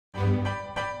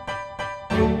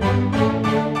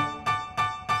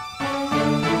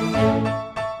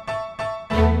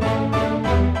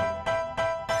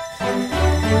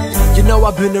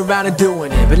I've been around and doing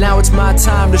it, but now it's my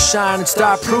time to shine and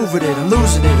start proving it. I'm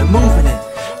losing it, I'm moving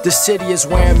it. The city is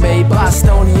where I'm made,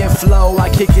 Bostonian flow, I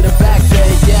kick it in back there.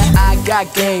 Yeah, I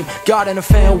got game, God in a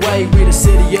fan way. We the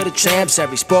city of the champs,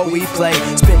 every sport we play.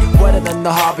 Spit wetter than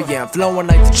the harbor, yeah, I'm flowing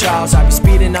like the Charles. I be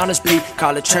speeding on this beat,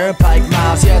 call it Turnpike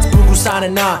Miles. Yeah, it's Bugle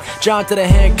signing on, John to the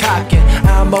Hancock, and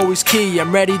I'm always key,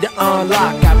 I'm ready to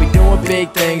unlock. I be doing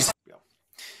big things.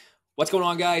 What's going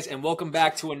on, guys, and welcome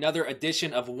back to another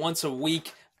edition of Once a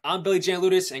Week. I'm Billy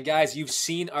Janlutis, and guys, you've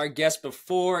seen our guest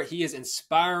before. He is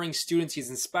inspiring students.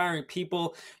 He's inspiring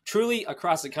people truly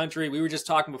across the country. We were just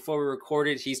talking before we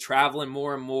recorded. He's traveling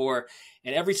more and more,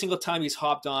 and every single time he's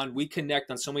hopped on, we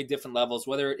connect on so many different levels,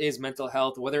 whether it is mental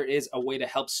health, whether it is a way to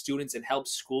help students and help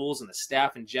schools and the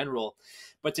staff in general.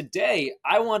 But today,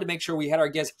 I wanted to make sure we had our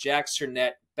guest, Jack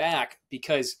Sernett, back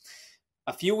because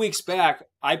a few weeks back,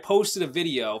 I posted a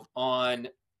video on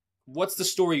what's the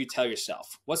story you tell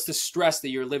yourself? What's the stress that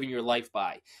you're living your life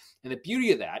by? And the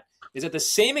beauty of that is at the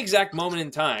same exact moment in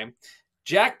time,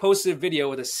 Jack posted a video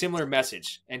with a similar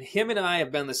message. And him and I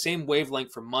have been on the same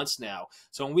wavelength for months now.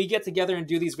 So when we get together and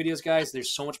do these videos, guys,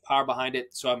 there's so much power behind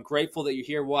it. So I'm grateful that you're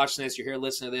here watching this, you're here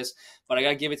listening to this. But I got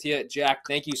to give it to you, Jack.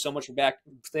 Thank you so much for back.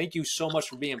 Thank you so much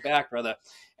for being back, brother.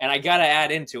 And I got to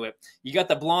add into it. You got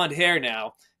the blonde hair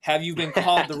now. Have you been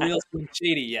called the real Slim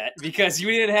Shady yet? Because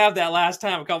you didn't have that last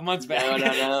time a couple months back.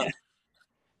 No.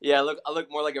 Yeah, I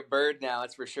look more like a bird now.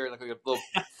 That's for sure. I look like a little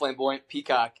flamboyant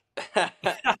peacock.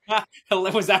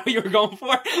 Was that what you were going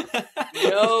for?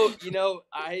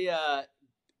 I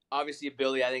obviously,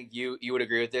 Billy, I think you would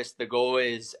agree with this. The goal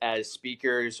is, as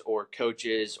speakers or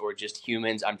coaches or just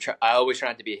humans, I always try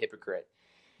not to be a hypocrite.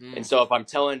 And so if I'm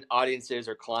telling audiences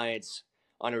or clients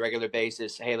on a regular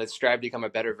basis, hey, let's strive to become a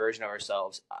better version of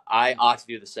ourselves, I ought to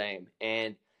do the same.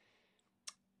 And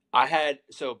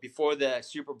so before the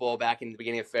Super Bowl back in the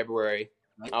beginning of February,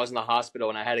 I was in the hospital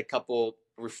and I had a couple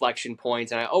reflection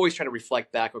points, and I always try to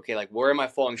reflect back, okay, like, where am I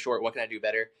falling short? What can I do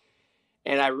better?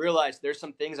 And I realized there's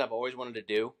some things I've always wanted to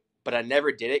do, but I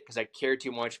never did it because I cared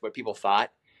too much what people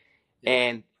thought.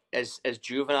 And as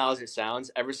juvenile as it sounds,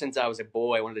 ever since I was a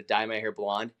boy, I wanted to dye my hair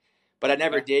blonde. But I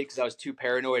never did because I was too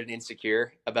paranoid and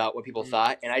insecure about what people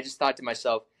thought. And I just thought to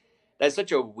myself, that's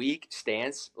such a weak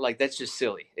stance. Like, that's just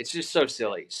silly. It's just so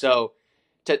silly. So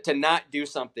to not do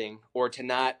something or to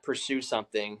not pursue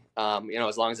something,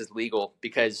 as long as it's legal,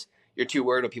 because you're too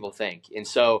worried what people think. And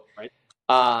so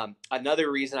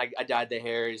another reason I dyed the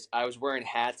hair is I was wearing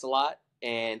hats a lot.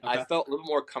 And I felt a little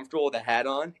more comfortable with a hat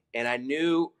on. And I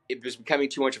knew it was becoming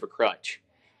too much of a crutch.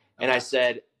 And I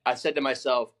said to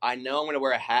myself, I know I'm going to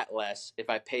wear a hat less. If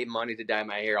I pay money to dye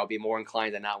my hair, I'll be more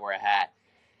inclined to not wear a hat.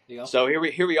 So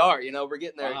here we are. We're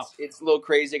getting there. Wow. It's a little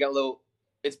crazy.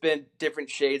 It's been different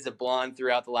shades of blonde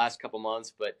throughout the last couple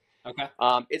months, but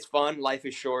it's fun. Life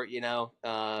is short.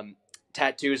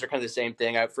 Tattoos are kind of the same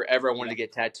thing. I forever wanted to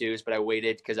get tattoos, but I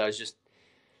waited because I was just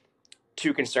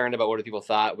too concerned about what people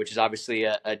thought, which is obviously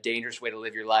a dangerous way to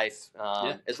live your life.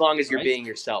 As long as you're being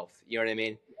yourself, you know what I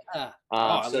mean?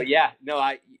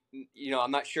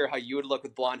 I'm not sure how you would look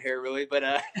with blonde hair, really, but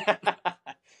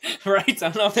right. I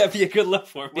don't know if that'd be a good look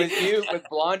for me. With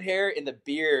blonde hair and the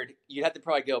beard, you'd have to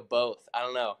probably go both. I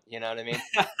don't know. You know what I mean?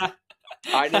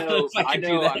 I know.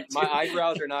 My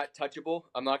eyebrows are not touchable.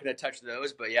 I'm not going to touch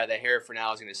those, but yeah, the hair for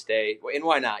now is going to stay. And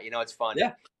why not? It's fun.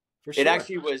 Yeah, for sure. It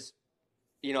actually was.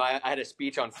 I had a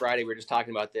speech on Friday. We were just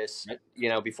talking about this,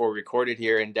 before we recorded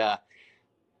here, and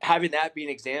having that be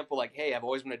an example, like, hey, I've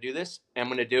always wanted to do this, and I'm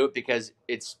going to do it because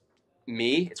it's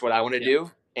me. It's what I want to do,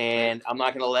 and I'm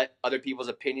not going to let other people's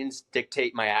opinions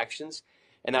dictate my actions.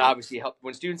 And that obviously helps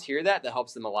when students hear that. That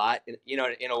helps them a lot,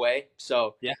 in a way.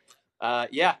 So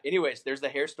Anyways, there's the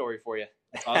hair story for you.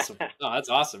 That's awesome. No, that's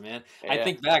awesome, man. Yeah. I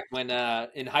think back when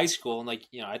in high school, and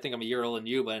I think I'm a year older than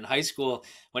you, but in high school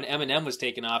when Eminem was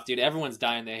taking off, dude, everyone's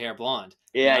dyeing their hair blonde.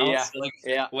 Yeah. So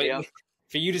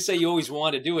for you to say you always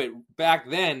wanted to do it back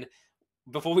then,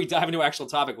 before we dive into our actual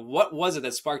topic, what was it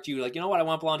that sparked you? Like, you know what, I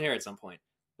want blonde hair at some point.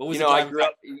 What was I grew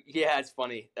up. Yeah, it's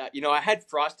funny. I had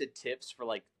frosted tips for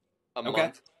like a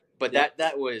month, but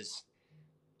that was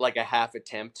like a half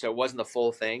attempt, so it wasn't the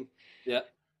full thing. Yeah.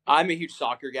 I'm a huge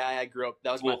soccer guy. I grew up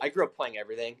playing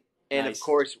everything. And of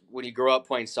course, when you grow up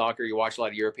playing soccer, you watch a lot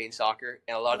of European soccer,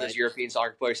 and a lot of those European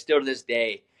soccer players still to this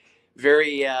day,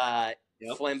 very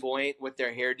flamboyant with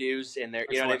their hairdos and their,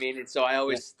 what I mean? And so I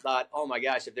always thought, oh my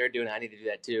gosh, if they're doing it, I need to do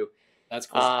that too. That's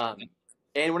cool.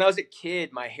 And when I was a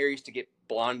kid, my hair used to get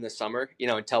blonde in the summer,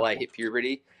 until I hit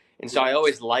puberty. And so I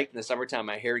always liked in the summertime,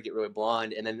 my hair would get really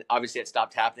blonde. And then obviously it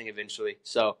stopped happening eventually.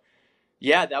 So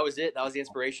yeah, that was it. That was the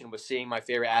inspiration, was seeing my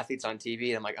favorite athletes on TV.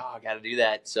 And I'm like, oh, I got to do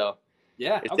that. So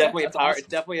Yeah. It's Okay. definitely a That's power. awesome. It's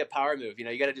definitely a power move.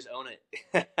 You got to just own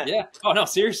it. Yeah. Oh no,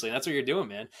 seriously, that's what you're doing,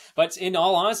 man. But in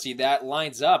all honesty, that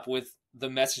lines up with the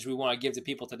message we want to give to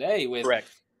people today with Correct.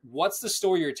 what's the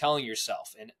story you're telling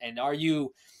yourself? And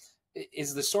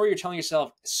is the story you're telling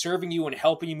yourself serving you and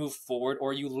helping you move forward,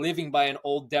 or are you living by an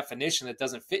old definition that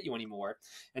doesn't fit you anymore?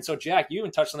 And so, Jack, you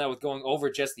even touched on that with going over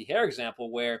just the hair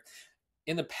example, where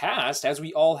in the past, as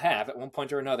we all have at one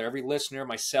point or another, every listener,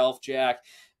 myself, Jack,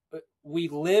 we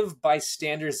live by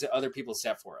standards that other people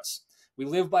set for us. We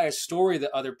live by a story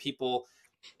that other people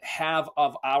have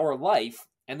of our life.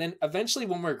 And then eventually,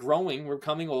 when we're growing, we're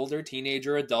becoming older,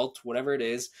 teenager, adult, whatever it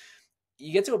is,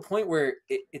 you get to a point where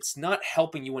it's not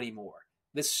helping you anymore.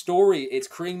 This story, it's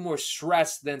creating more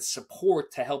stress than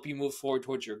support to help you move forward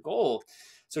towards your goal.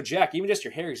 So, Jack, even just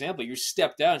your hair example, you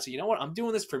stepped out and said, you know what, I'm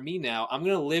doing this for me now. I'm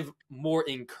going to live more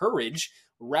in courage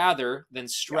rather than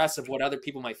stress of what other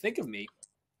people might think of me.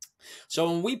 So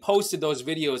when we posted those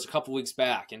videos a couple weeks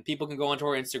back, and people can go onto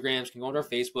our Instagrams, can go onto our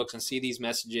Facebooks and see these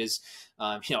messages,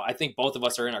 I think both of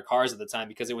us are in our cars at the time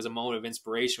because it was a moment of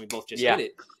inspiration. We both just hit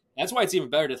it. That's why it's even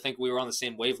better to think we were on the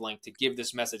same wavelength to give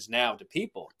this message now to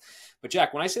people. But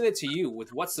Jack, when I say that to you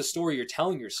with what's the story you're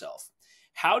telling yourself,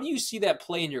 how do you see that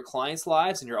play in your clients'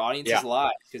 lives and your audience's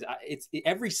lives? Because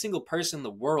every single person in the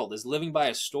world is living by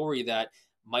a story that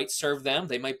might serve them.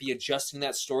 They might be adjusting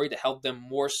that story to help them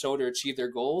more so to achieve their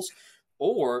goals,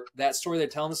 or that story they're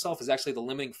telling themselves is actually the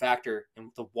limiting factor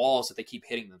and the walls that they keep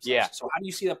hitting themselves. Yeah. So how do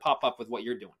you see that pop up with what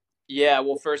you're doing? Yeah,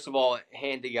 well, first of all,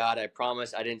 hand to God, I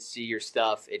promise I didn't see your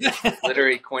stuff. It's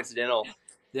literally coincidental.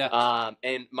 Yeah.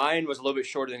 And mine was a little bit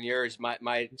shorter than yours.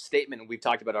 My statement we've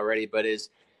talked about already, but is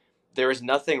there is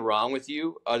nothing wrong with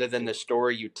you other than the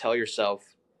story you tell yourself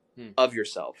of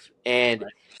yourself. And,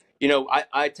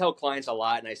 I tell clients a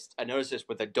lot, and I notice this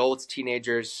with adults,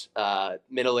 teenagers,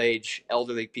 middle-aged,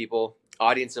 elderly people,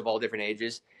 audience of all different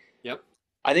ages. Yep.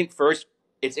 I think first,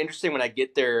 it's interesting when I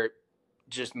get their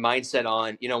just mindset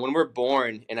on, when we're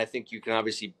born, and I think you can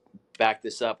obviously back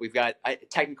this up. We've got,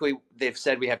 technically, they've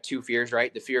said we have two fears,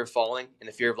 right? The fear of falling and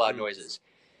the fear of loud noises.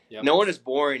 Yep. No one is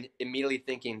born immediately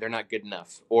thinking they're not good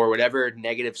enough or whatever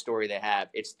negative story they have.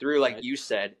 It's through, like you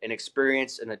said, an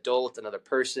experience, an adult, another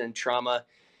person, trauma.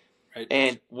 Right.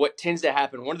 And what tends to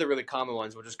happen, one of the really common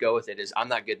ones, we'll just go with it, is I'm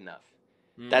not good enough.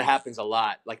 That happens a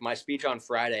lot. Like my speech on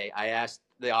Friday, I asked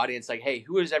the audience, like, hey,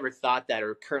 who has ever thought that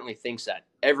or currently thinks that?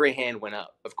 Every hand went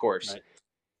up, of course. Right.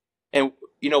 And,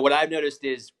 what I've noticed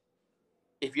is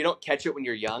if you don't catch it when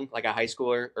you're young, like a high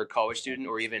schooler or college student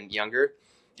or even younger,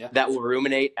 that will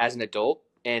ruminate as an adult.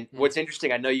 And what's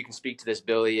interesting, I know you can speak to this,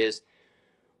 Billy, is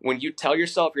when you tell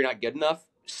yourself you're not good enough,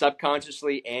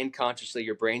 subconsciously and consciously,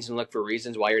 your brain's going to look for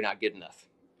reasons why you're not good enough.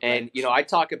 And, I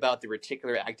talk about the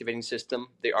reticular activating system,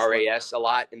 the RAS, a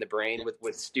lot in the brain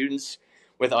with students,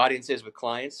 with audiences, with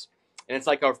clients. And it's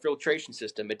like our filtration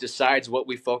system. It decides what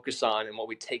we focus on and what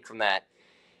we take from that.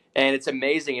 And it's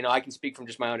amazing. I can speak from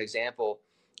just my own example.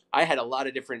 I had a lot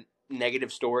of different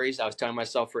negative stories I was telling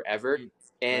myself forever.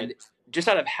 And just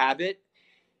out of habit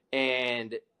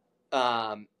and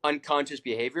unconscious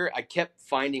behavior, I kept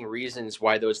finding reasons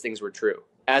why those things were true,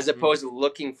 as opposed to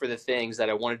looking for the things that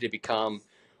I wanted to become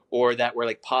or that were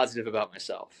like positive about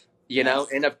myself, know?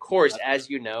 And of course, as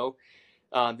you know,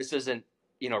 this isn't,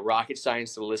 rocket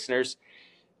science to the listeners.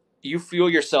 You fuel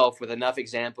yourself with enough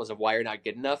examples of why you're not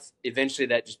good enough. Eventually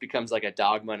that just becomes like a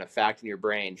dogma and a fact in your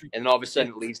brain. And then all of a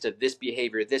sudden it leads to this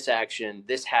behavior, this action,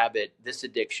 this habit, this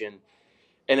addiction.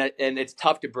 And it's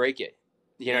tough to break it.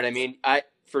 You know what I mean?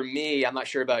 For me, I'm not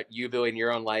sure about you, Billy, in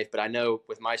your own life, but I know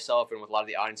with myself and with a lot of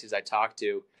the audiences I talk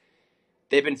to,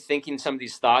 they've been thinking some of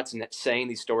these thoughts and saying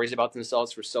these stories about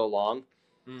themselves for so long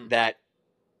that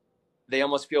they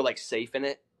almost feel like safe in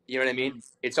it. You know what I mean?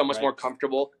 It's almost more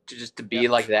comfortable to be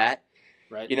like that.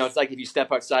 Right. It's like if you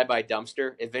step outside by a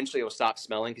dumpster, eventually it'll stop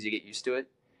smelling because you get used to it.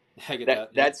 I get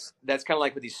that. That's kind of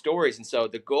like with these stories. And so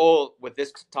the goal with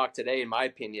this talk today, in my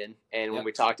opinion, and when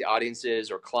we talk to audiences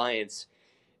or clients,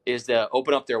 is to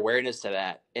open up their awareness to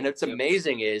that. And what's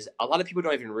amazing is a lot of people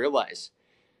don't even realize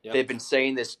they've been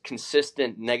saying this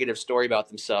consistent negative story about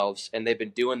themselves, and they've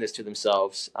been doing this to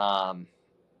themselves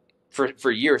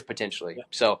for years potentially.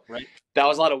 So that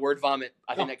was a lot of word vomit.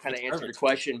 I think that kind of answered your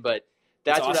question, but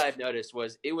that's what I've noticed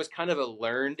was it was kind of a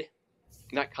learned,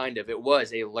 it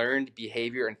was a learned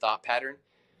behavior and thought pattern.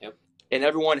 Yep. And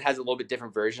everyone has a little bit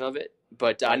different version of it.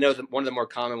 But I know that one of the more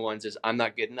common ones is I'm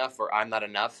not good enough or I'm not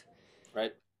enough.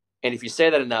 Right. And if you say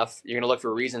that enough, you're going to look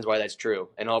for reasons why that's true.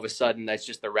 And all of a sudden, that's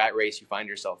just the rat race you find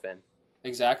yourself in.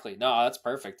 Exactly. No, that's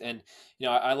perfect. And,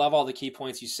 I love all the key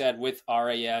points you said with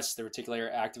RAS, the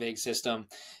reticular activating system.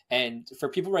 And for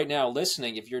people right now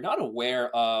listening, if you're not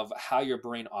aware of how your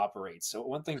brain operates, so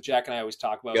one thing Jack and I always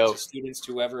talk about Go. to students,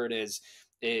 to whoever it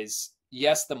is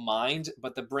yes, the mind,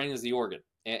 but the brain is the organ.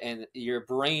 And your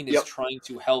brain is Yep. trying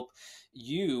to help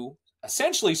you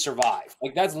essentially survive.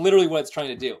 Like that's literally what it's trying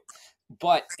to do.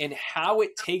 But in how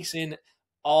it takes in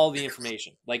all the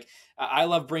information. Like I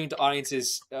love bringing to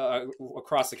audiences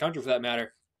across the country, for that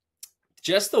matter,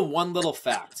 just the one little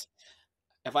fact.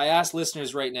 If I ask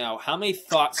listeners right now, how many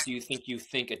thoughts do you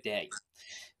think a day?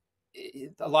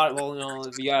 A lot. Well,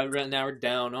 if you got it narrowed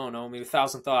down, oh no, maybe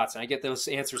 1,000 thoughts. And I get those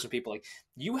answers from people like,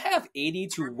 you have 80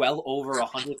 to well over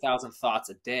 100,000 thoughts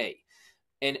a day.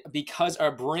 And because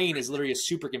our brain is literally a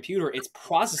supercomputer, it's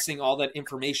processing all that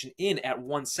information in at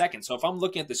 1 second. So if I'm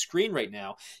looking at the screen right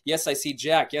now, yes, I see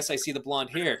Jack. Yes, I see the blonde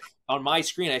hair. On my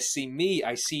screen, I see me.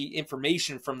 I see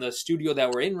information from the studio that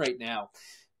we're in right now.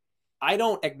 I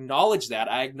don't acknowledge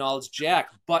that. I acknowledge Jack,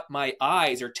 but my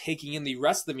eyes are taking in the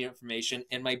rest of the information,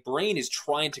 and my brain is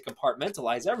trying to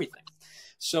compartmentalize everything.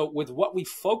 So with what we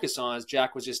focus on, as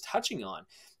Jack was just touching on,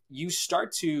 you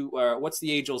start to, what's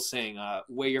the age-old saying?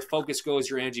 Where your focus goes,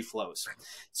 your energy flows.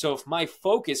 So if my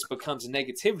focus becomes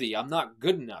negativity, I'm not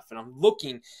good enough, and I'm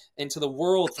looking into the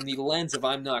world from the lens of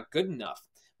I'm not good enough,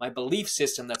 my belief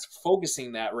system that's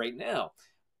focusing that right now,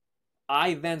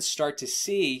 I then start to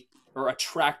see or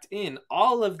attract in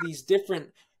all of these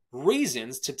different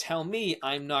reasons to tell me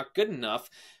I'm not good enough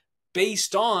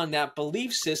based on that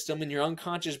belief system in your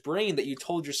unconscious brain that you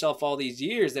told yourself all these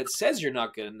years that says you're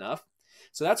not good enough.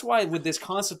 So that's why with this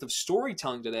concept of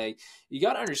storytelling today, you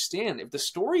got to understand if the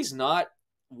story's not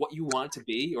what you want it to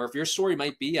be, or if your story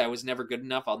might be, I was never good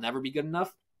enough, I'll never be good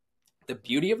enough. The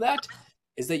beauty of that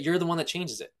is that you're the one that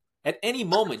changes it. At any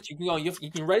moment, you can go, you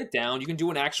can write it down, you can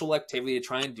do an actual activity to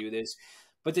try and do this,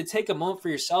 but to take a moment for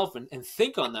yourself and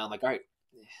think on that, like, all right,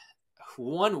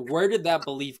 one, where did that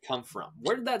belief come from?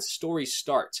 Where did that story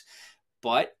start?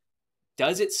 But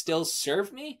does it still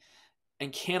serve me?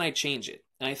 And can I change it?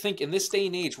 And I think in this day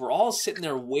and age, we're all sitting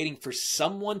there waiting for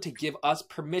someone to give us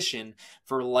permission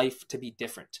for life to be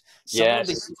different. Someone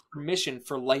to give permission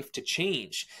for life to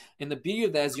change. And the beauty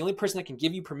of that is the only person that can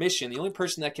give you permission, the only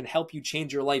person that can help you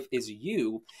change your life is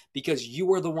you, because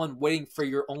you are the one waiting for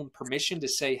your own permission to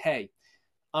say, hey,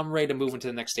 I'm ready to move into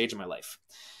the next stage of my life.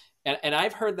 And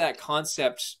I've heard that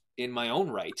concept in my own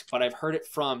right, but I've heard it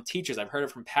from teachers. I've heard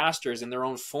it from pastors in their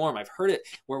own form. I've heard it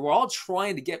where we're all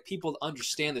trying to get people to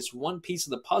understand this one piece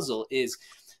of the puzzle is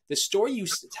the story you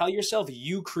tell yourself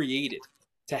you created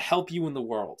to help you in the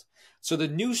world. So the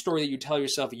new story that you tell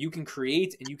yourself you can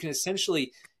create, and you can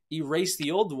essentially erase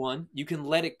the old one. You can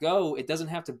let it go. It doesn't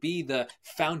have to be the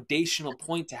foundational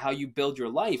point to how you build your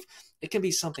life. It can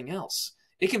be something else.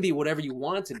 It can be whatever you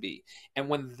want it to be. And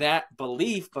when that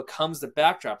belief becomes the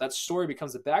backdrop, that story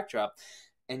becomes the backdrop,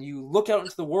 and you look out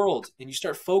into the world and you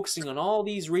start focusing on all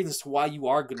these reasons to why you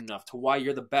are good enough, to why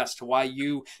you're the best, to why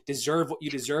you deserve what you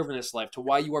deserve in this life, to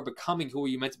why you are becoming who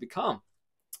you meant to become.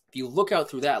 If you look out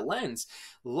through that lens,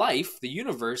 life, the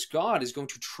universe, God is going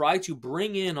to try to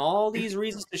bring in all these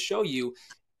reasons to show you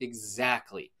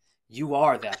exactly you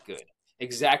are that good.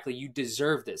 Exactly, you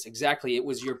deserve this. Exactly, it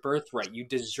was your birthright. You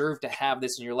deserve to have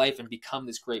this in your life and become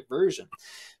this great version.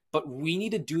 But we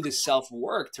need to do the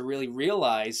self-work to really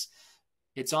realize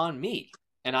it's on me.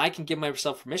 And I can give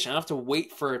myself permission. I don't have to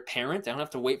wait for a parent. I don't have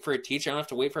to wait for a teacher. I don't have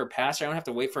to wait for a pastor. I don't have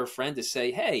to wait for a friend to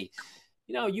say, hey,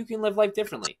 you can live life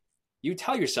differently. You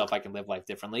tell yourself I can live life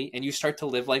differently, and you start to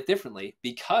live life differently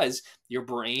because your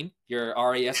brain, your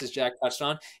RAS, as Jack touched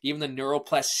on, even the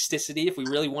neuroplasticity, if we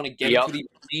really want to get into the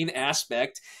brain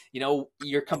aspect,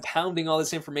 you're compounding all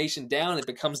this information down. It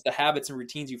becomes the habits and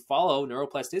routines you follow,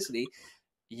 neuroplasticity.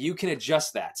 You can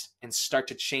adjust that and start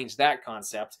to change that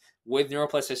concept with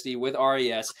neuroplasticity, with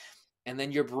RAS, and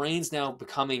then your brain's now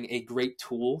becoming a great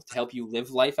tool to help you live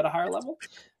life at a higher level.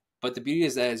 But the beauty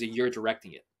is that you're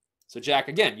directing it. So, Jack,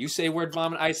 again, you say word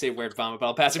vomit, I say word vomit, but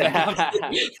I'll pass it back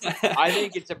on. I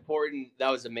think it's important. That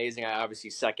was amazing. I obviously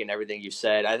second everything you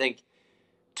said. I think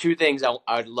two things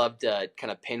I'd love to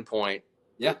kind of pinpoint.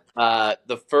 Yeah.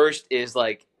 The first is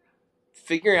like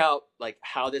figuring out like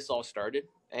how this all started.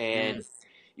 And,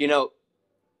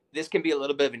 this can be a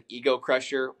little bit of an ego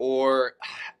crusher or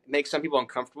make some people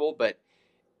uncomfortable, but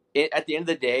at the end of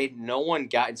the day, no one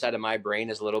got inside of my brain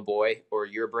as a little boy or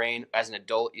your brain as an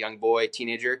adult, young boy,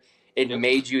 teenager. It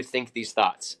made you think these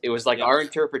thoughts. It was like our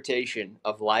interpretation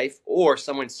of life, or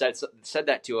someone said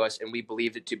that to us and we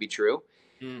believed it to be true.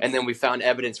 And then we found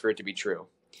evidence for it to be true.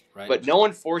 Right. But no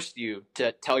one forced you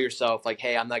to tell yourself like,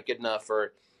 hey, I'm not good enough,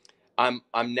 or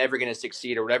I'm never going to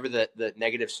succeed, or whatever the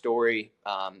negative story,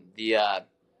 the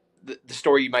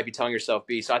story you might be telling yourself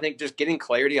be. So I think just getting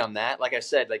clarity on that, like I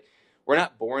said, like we're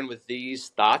not born with these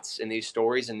thoughts and these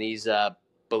stories and these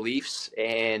beliefs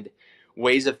and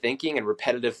ways of thinking and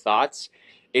repetitive thoughts.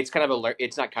 It's kind of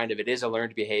it is a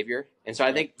learned behavior. And so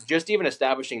I think just even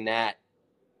establishing that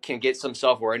can get some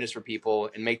self-awareness for people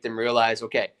and make them realize,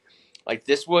 okay, like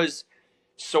this was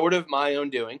sort of my own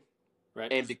doing.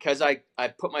 Right. And because I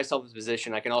put myself in this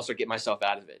position, I can also get myself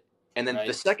out of it. And then Right.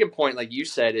 the second point, like you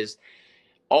said, is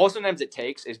all sometimes it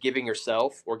takes is giving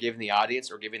yourself or giving the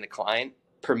audience or giving the client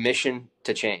permission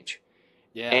to change.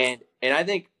 Yeah. And I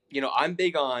think, I'm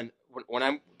big on when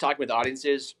I'm talking with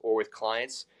audiences or with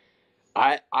clients,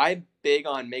 I'm big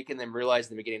on making them realize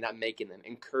in the beginning, not making them,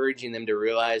 encouraging them to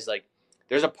realize like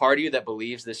there's a part of you that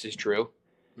believes this is true.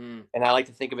 And I like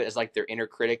to think of it as like their inner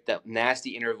critic, that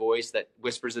nasty inner voice that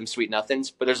whispers them sweet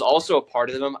nothings. But there's also a part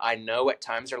of them I know at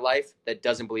times in their life that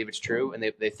doesn't believe it's true, and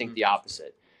they think the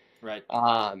opposite. Right.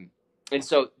 And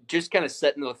so just kind of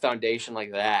setting the foundation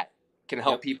like that can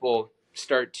help people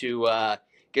start to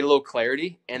get a little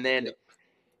clarity, and then,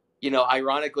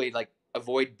 ironically, like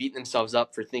avoid beating themselves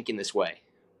up for thinking this way,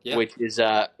 which is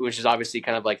obviously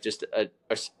kind of like just a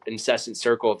incessant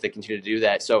circle if they continue to do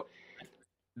that. So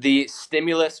the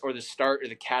stimulus or the start or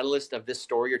the catalyst of this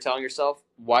story you're telling yourself,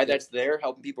 why that's there,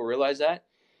 helping people realize that.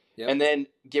 And then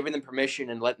giving them permission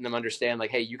and letting them understand,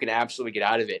 like, hey, you can absolutely get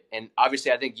out of it. And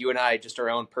obviously, I think you and I, just our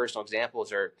own personal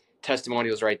examples, are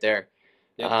testimonials right there.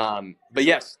 But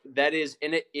yes, that is,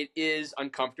 and it is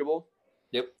uncomfortable.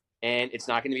 And it's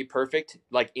not going to be perfect.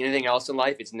 Like anything else in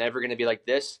life, it's never going to be like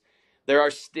this. There are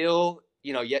still,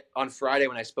 yet on Friday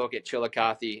when I spoke at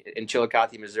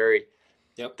Chillicothe, Missouri,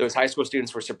 those high school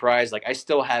students were surprised. Like, I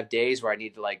still have days where I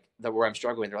need to, where I'm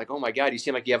struggling. They're like, oh my God, you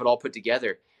seem like you have it all put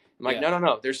together. I'm like,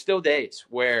 no. There's still days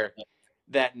where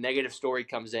that negative story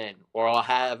comes in, or I'll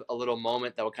have a little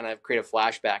moment that will kind of create a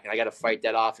flashback, and I got to fight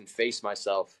that off and face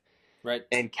myself,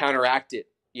 and counteract it.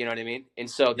 You know what I mean? And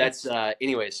so that's,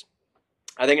 anyways,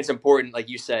 I think it's important, like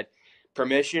you said,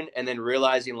 permission, and then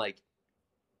realizing like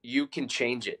you can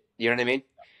change it. You know what I mean?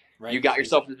 You got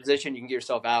yourself in a position, you can get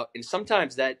yourself out. And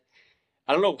sometimes that,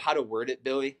 I don't know how to word it,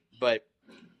 Billy, but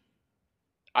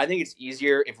I think it's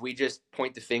easier if we just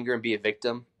point the finger and be a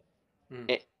victim.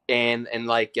 And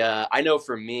I know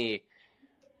for me,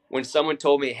 when someone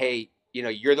told me, hey,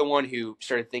 you're the one who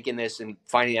started thinking this and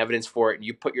finding evidence for it, and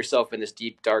you put yourself in this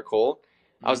deep, dark hole,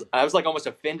 I was like almost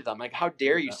offended. I'm like, how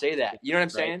dare you say that? You know what I'm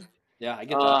saying? Yeah, I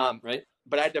get that. Right.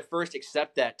 But I had to first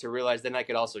accept that to realize then I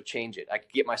could also change it. I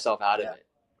could get myself out of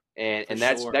it. And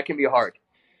that can be hard.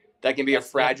 That can be a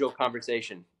fragile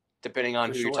conversation, depending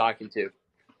on who you're talking to.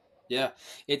 Yeah,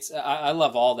 I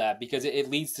love all that, because it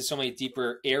leads to so many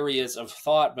deeper areas of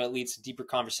thought, but it leads to deeper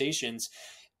conversations.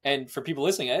 And for people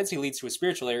listening, I'd say it leads to a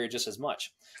spiritual area just as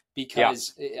much,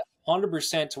 because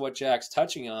 100% to what Jack's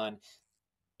touching on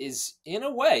is, in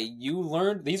a way, you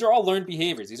learn. These are all learned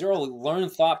behaviors. These are all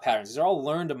learned thought patterns. These are all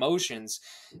learned emotions.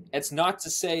 It's not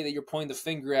to say that you're pointing the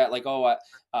finger at like, oh,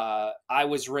 I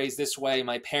was raised this way,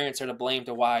 my parents are to blame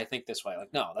to why I think this way.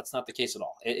 Like, no, that's not the case at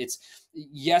all. It's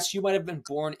yes, you might have been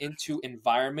born into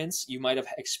environments. You might have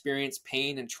experienced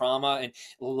pain and trauma and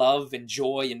love and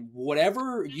joy and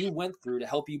whatever you went through to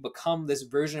help you become this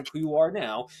version of who you are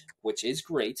now, which is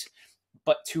great.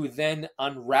 But to then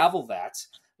unravel that,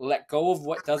 let go of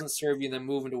what doesn't serve you, then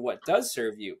move into what does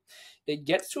serve you. It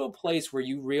gets to a place where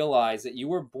you realize that you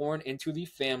were born into the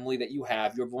family that you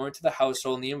have. You're born into the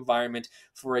household and the environment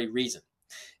for a reason.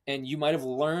 And you might have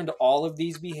learned all of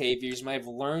these behaviors. You might have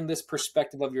learned this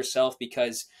perspective of yourself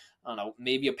because, I don't know,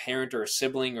 maybe a parent or a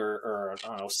sibling or I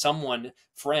don't know, someone,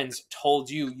 friends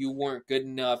told you you weren't good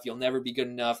enough. You'll never be good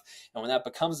enough. And when that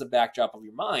becomes the backdrop of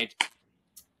your mind,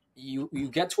 you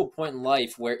get to a point in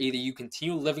life where either you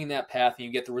continue living that path and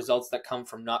you get the results that come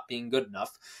from not being good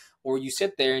enough, or you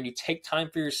sit there and you take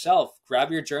time for yourself, grab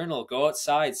your journal, go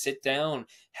outside, sit down,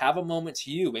 have a moment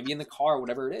to you, maybe in the car,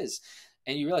 whatever it is.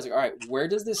 And you realize, like, all right, where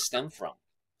does this stem from?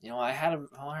 I had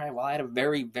a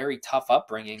very, very tough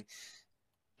upbringing.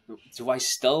 Do I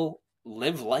still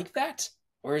live like that?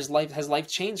 Or has life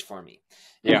changed for me?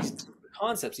 Yeah. These deeper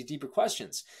concepts, these deeper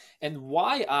questions. And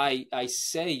why I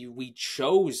say we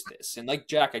chose this, and like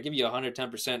Jack, I give you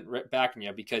 110% backing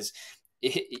you, because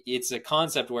it's a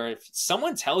concept where if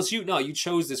someone tells you, no, you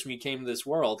chose this when you came to this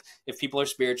world, if people are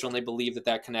spiritual and they believe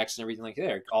that connects and everything like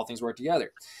that, all things work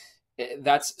together.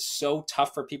 That's so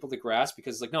tough for people to grasp,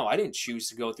 because like, no, I didn't choose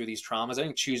to go through these traumas. I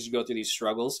didn't choose to go through these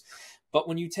struggles. But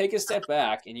when you take a step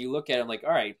back and you look at it like,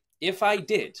 all right, if I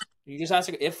did, you just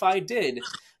ask, if I did,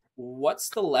 what's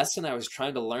the lesson I was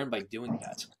trying to learn by doing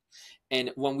that?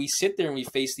 And when we sit there and we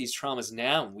face these traumas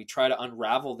now, we try to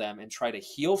unravel them and try to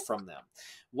heal from them.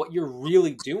 What you're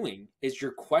really doing is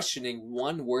you're questioning,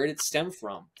 one, where did it stem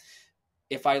from?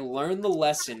 If I learn the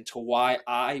lesson to why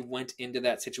I went into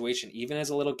that situation, even as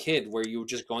a little kid where you were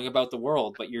just going about the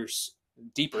world, but your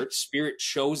deeper spirit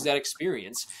chose that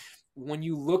experience. When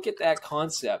you look at that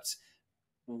concept,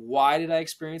 why did I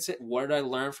experience it? What did I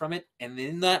learn from it? And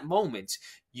in that moment,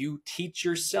 you teach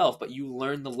yourself, but you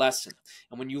learn the lesson.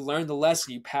 And when you learn the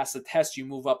lesson, you pass the test, you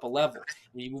move up a level.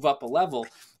 When you move up a level,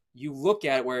 you look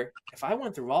at it where, if I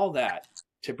went through all that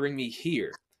to bring me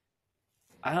here,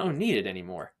 I don't need it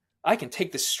anymore. I can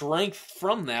take the strength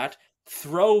from that,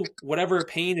 throw whatever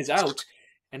pain is out,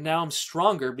 and now I'm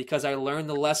stronger because I learned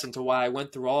the lesson to why I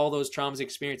went through all those traumas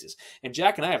experiences. And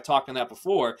Jack and I have talked on that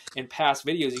before in past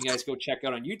videos you guys go check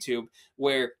out on YouTube,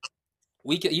 where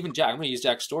we can, even Jack, I'm going to use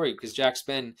Jack's story because Jack's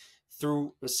been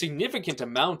through a significant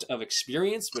amount of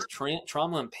experience with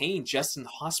trauma and pain just in the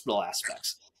hospital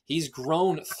aspects. He's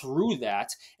grown through that,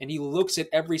 and he looks at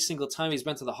every single time he's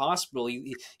been to the hospital.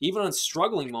 Even on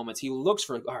struggling moments, he looks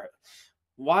for, all right,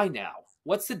 why now?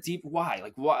 What's the deep why?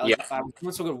 Like, why? Like, I was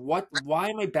doing so good. Why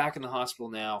am I back in the hospital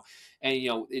now?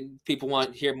 And people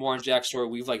want to hear more on Jack's story.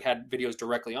 We've had videos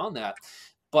directly on that,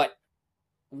 but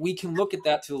we can look at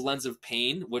that through the lens of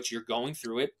pain, which you're going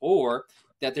through it, or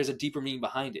that there's a deeper meaning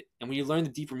behind it. And when you learn the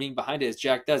deeper meaning behind it, as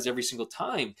Jack does every single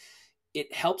time,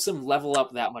 it helps him level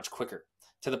up that much quicker,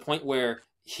 to the point where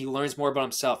he learns more about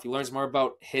himself. He learns more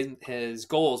about his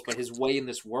goals, but his way in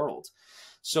this world.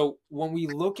 So when we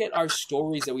look at our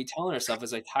stories that we tell ourselves,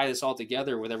 as I tie this all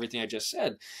together with everything I just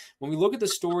said, when we look at the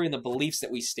story and the beliefs that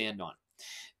we stand on,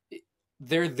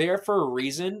 they're there for a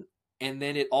reason. And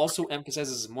then it also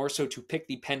emphasizes more so to pick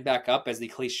the pen back up, as the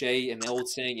cliche and the old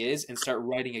saying is, and start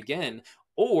writing again.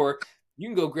 Or you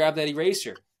can go grab that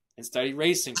eraser and start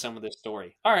erasing some of this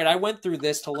story. All right, I went through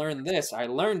this to learn this. I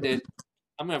learned it.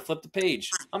 I'm going to flip the page.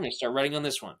 I'm going to start writing on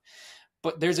this one.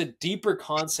 But there's a deeper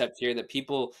concept here that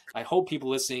I hope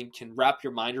people listening can wrap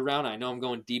your mind around. I know I'm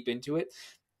going deep into it.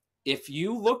 If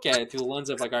you look at it through the lens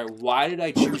of all right, why did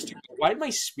my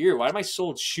spirit, why did my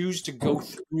soul choose to go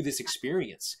through this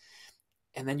experience?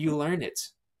 And then you learn it.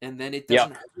 And then it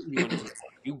doesn't hurt you anymore.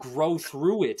 You grow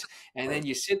through it. And then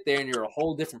you sit there and you're a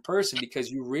whole different person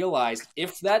because you realize,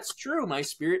 if that's true, my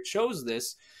spirit chose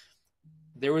this,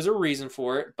 there was a reason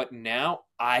for it, but now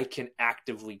I can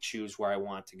actively choose where I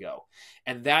want to go.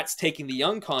 And that's taking the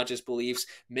unconscious beliefs,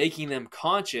 making them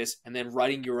conscious, and then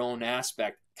writing your own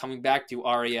aspect, coming back to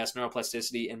RAS,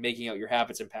 neuroplasticity, and making out your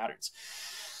habits and patterns.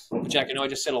 Jack, I know I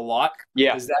just said a lot.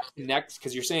 Yeah. Does that connect?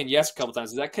 Because you're saying yes a couple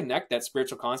times. Does that connect that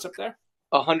spiritual concept there?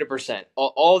 100%.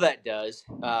 All that does.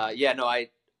 I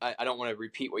don't want to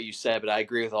repeat what you said, but I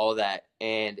agree with all of that.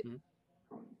 And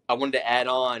I wanted to add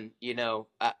on,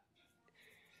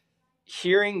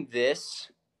 hearing this,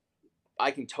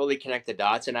 I can totally connect the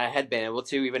dots, and I had been able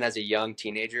to even as a young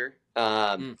teenager.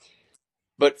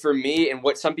 But for me, and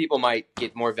what some people might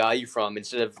get more value from,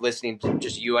 instead of listening to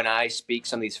just you and I speak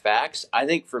some of these facts, I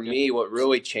think for me, what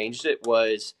really changed it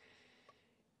was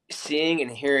seeing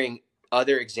and hearing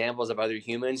other examples of other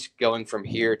humans going from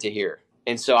here to here.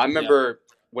 And so I remember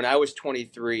when I was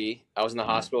 23, I was in the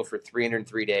hospital for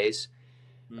 303 days.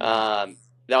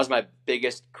 That was my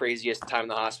biggest, craziest time in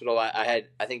the hospital. I had,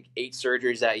 I think, 8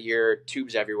 surgeries that year,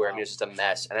 tubes everywhere. I mean, it was just a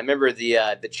mess. And I remember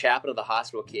the chaplain of the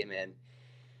hospital came in.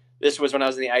 This was when I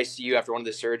was in the ICU after one of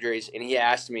the surgeries. And he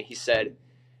asked me, he said,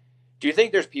 "Do you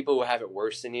think there's people who have it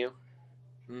worse than you?"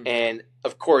 And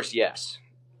of course, yes.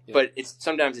 But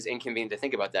sometimes it's inconvenient to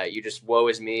think about that. You just, woe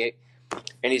is me.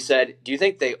 And he said, "Do you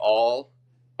think they all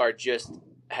are just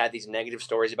had these negative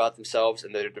stories about themselves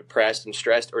and they're depressed and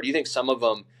stressed? Or do you think some of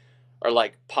them are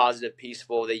like positive,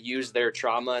 peaceful? They use their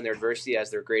trauma and their adversity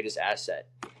as their greatest asset."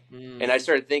 And I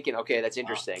started thinking, okay, that's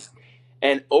interesting.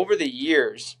 And over the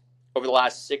years, over the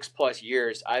last 6+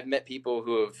 years, I've met people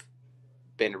who have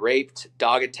been raped,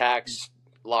 dog attacks,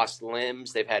 lost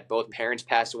limbs. They've had both parents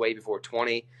pass away before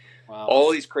 20. Wow.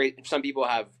 All these crazy. Some people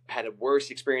have had worse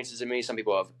experiences than me. Some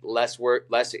people have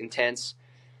less intense.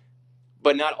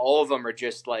 But not all of them are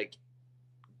just like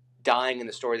dying in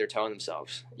the story they're telling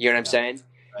themselves. You know what I'm saying?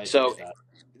 Right. So,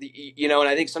 and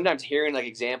I think sometimes hearing like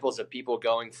examples of people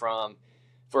going from,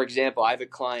 for example, I have a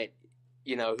client,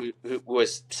 who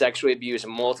was sexually abused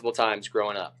multiple times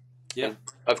growing up. Yeah. And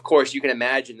of course, you can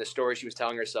imagine the story she was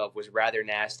telling herself was rather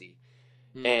nasty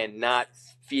and not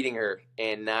feeding her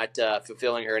and not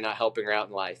fulfilling her and not helping her out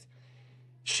in life.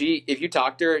 If you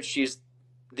talk to her, she's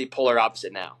the polar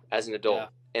opposite now as an adult. Yeah.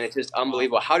 And it's just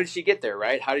unbelievable. Wow. How did she get there,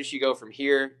 right? How did she go from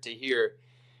here to here?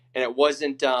 and it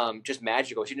wasn't just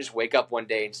magical. She just wake up one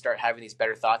day and start having these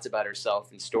better thoughts about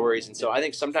herself and stories. And so I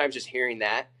think sometimes just hearing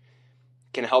that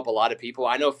can help a lot of people.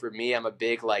 I know for me, I'm a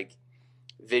big like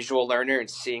visual learner, and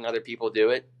seeing other people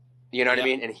do it, you know what I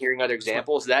mean? And hearing other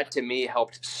examples, that to me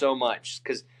helped so much,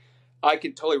 because I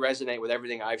can totally resonate with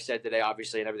everything I've said today,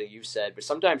 obviously, and everything you've said, but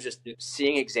sometimes just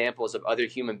seeing examples of other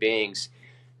human beings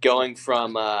going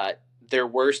from their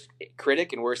worst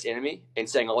critic and worst enemy and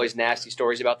saying all these nasty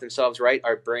stories about themselves, right?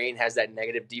 Our brain has that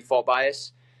negative default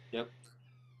bias. Yep.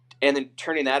 And then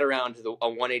turning that around to a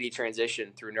 180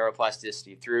 transition through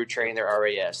neuroplasticity, through training their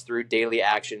RAS, through daily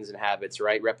actions and habits,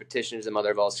 right? Repetition is the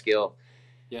mother of all skill.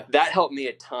 Yeah. That helped me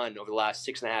a ton over the last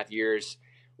 6.5 years,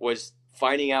 was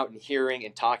finding out and hearing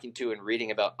and talking to and reading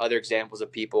about other examples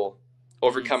of people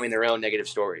overcoming their own negative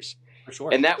stories. For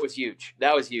sure. And that was huge.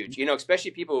 That was huge. You know, especially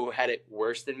people who had it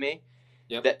worse than me,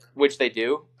 which they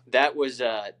do. That was,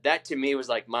 that to me was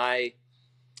like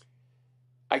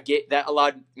that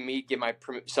allowed me to give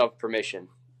myself permission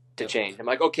to change. I'm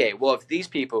like, okay, well, if these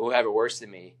people who have it worse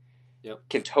than me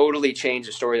can totally change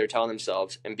the story they're telling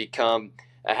themselves and become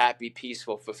a happy,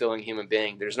 peaceful, fulfilling human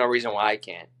being, there's no reason why I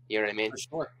can't. You know what I mean? For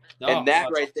sure. No, and that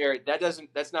right there,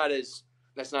 that's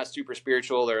not super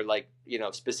spiritual or like, you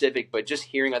know, specific, but just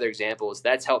hearing other examples,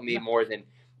 that's helped me more than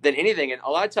anything. And a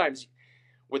lot of times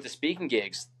with the speaking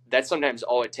gigs, that's sometimes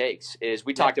all it takes. Is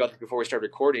we talked about this before we started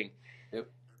recording.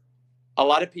 A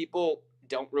lot of people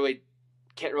can't really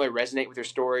resonate with your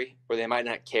story, or they might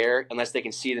not care unless they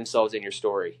can see themselves in your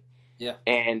story. Yeah.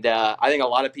 And I think a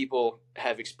lot of people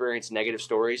have experienced negative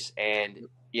stories, and,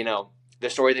 you know, the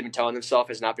story they've been telling themselves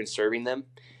has not been serving them.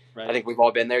 Right. I think we've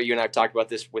all been there. You and I have talked about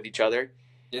this with each other.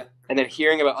 Yeah. And then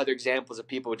hearing about other examples of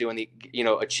people doing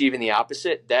achieving the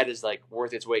opposite, that is like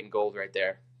worth its weight in gold right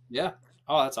there. Yeah.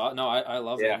 Oh, that's awesome. No, I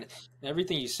love it. And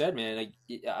everything you said, man.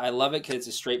 I love it because it's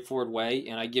a straightforward way.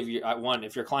 And I give you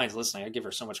if your client's listening, I give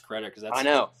her so much credit, because that's, I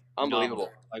know, unbelievable.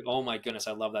 Like, oh my goodness,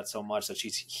 I love that so much that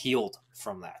she's healed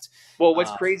from that. Well,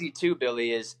 what's crazy too,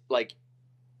 Billy, is like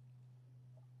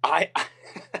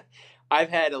I've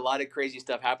had a lot of crazy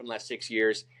stuff happen in the last 6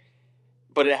 years,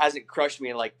 but it hasn't crushed me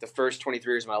in like the first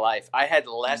 23 years of my life. I had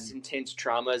less intense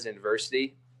traumas and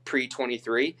adversity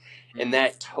pre-23, and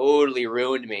that totally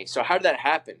ruined me. So how did that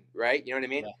happen, right? You know what I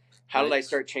mean? Yeah. How did I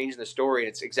start changing the story? And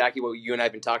it's exactly what you and I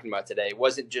have been talking about today. It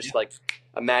wasn't just like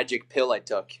a magic pill I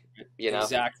took, you know?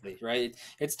 Exactly, right?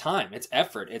 It's time, it's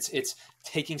effort, it's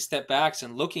taking step backs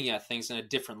and looking at things in a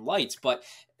different light. But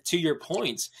to your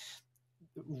points,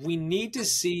 we need to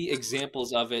see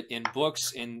examples of it in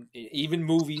books and even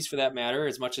movies, for that matter,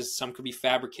 as much as some could be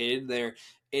fabricated there.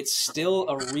 It's still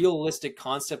a realistic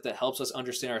concept that helps us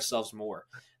understand ourselves more.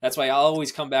 That's why I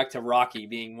always come back to Rocky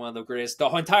being one of the greatest, the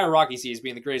entire Rocky series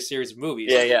being the greatest series of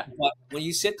movies. Yeah. But when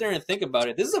you sit there and think about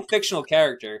it, this is a fictional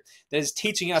character that is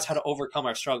teaching us how to overcome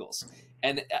our struggles.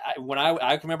 And when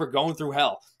I remember going through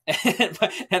hell,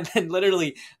 and then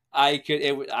literally I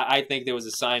think there was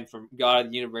a sign from God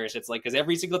of the universe. It's like, because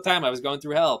every single time I was going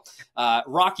through hell,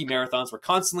 Rocky marathons were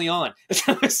constantly on.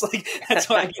 So it's like, that's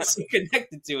why I get so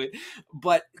connected to it.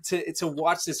 But to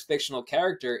watch this fictional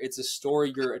character, it's a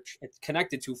story you're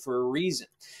connected to for a reason.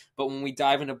 But when we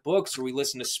dive into books, or we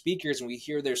listen to speakers and we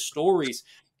hear their stories,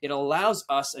 it allows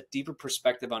us a deeper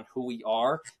perspective on who we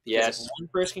are. Because if one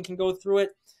person can go through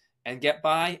it and get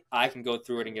by, I can go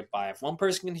through it and get by. If one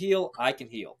person can heal, I can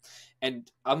heal. And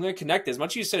I'm going to connect as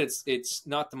much as you said it's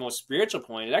not the most spiritual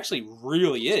point. It actually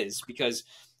really is, because,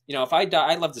 you know, if I die,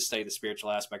 I'd love to study the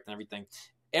spiritual aspect and everything.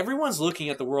 Everyone's looking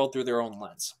at the world through their own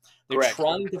lens. They're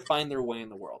trying to find their way in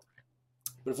the world.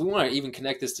 But if we want to even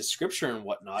connect this to scripture and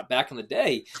whatnot, back in the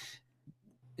day,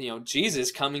 you know,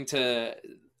 Jesus coming to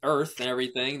earth and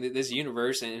everything, this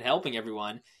universe, and helping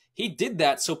everyone, he did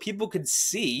that so people could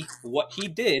see what he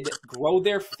did, grow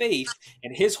their faith,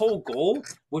 and his whole goal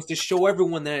was to show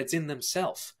everyone that it's in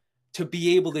themselves to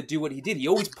be able to do what he did. He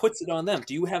always puts it on them.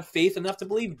 Do you have faith enough to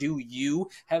believe? Do you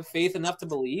have faith enough to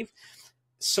believe?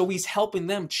 So he's helping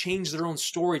them change their own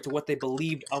story to what they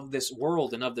believed of this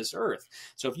world and of this earth.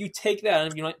 So if you take that,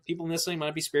 and you know, people listening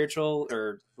might be spiritual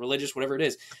or religious, whatever it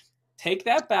is, take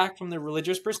that back from the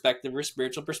religious perspective or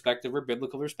spiritual perspective or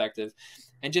biblical perspective,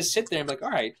 and just sit there and be like, all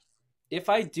right, if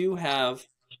I do have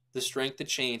the strength to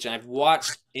change, and I've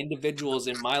watched individuals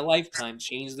in my lifetime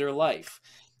change their life,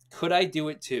 could I do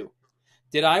it too?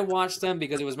 Did I watch them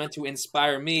because it was meant to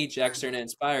inspire me? Jack Sernett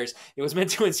inspires. It was meant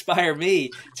to inspire me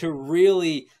to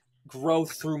really grow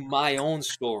through my own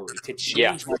story, to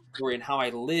change my story and how I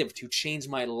live, to change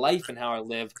my life and how I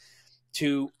live,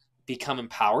 to become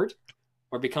empowered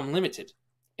or become limited.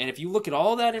 And if you look at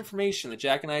all that information that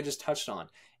Jack and I just touched on,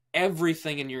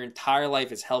 everything in your entire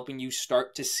life is helping you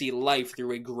start to see life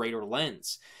through a greater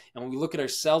lens. And when we look at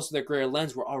ourselves through that greater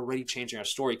lens, we're already changing our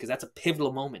story, because that's a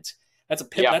pivotal moment. That's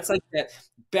like that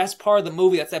best part of the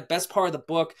movie. That's that best part of the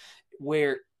book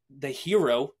where the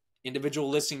hero, individual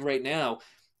listening right now,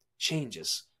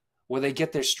 changes, where they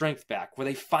get their strength back, where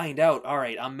they find out, all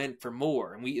right, I'm meant for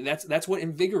more. And that's what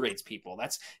invigorates people.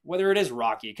 That's whether it is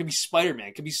Rocky, it could be Spider-Man,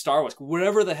 it could be Star Wars,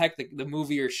 whatever the heck the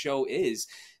movie or show is.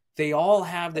 They all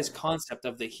have this concept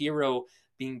of the hero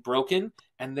being broken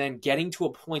and then getting to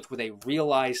a point where they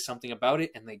realize something about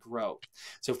it and they grow.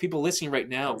 So if people listening right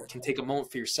now can take a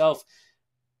moment for yourself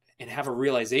and have a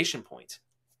realization point,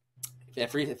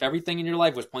 if everything in your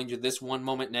life was pointing to this one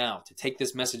moment now, to take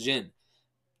this message in,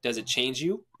 does it change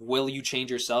you? Will you change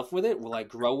yourself with it? Will I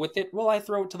grow with it? Will I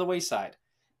throw it to the wayside?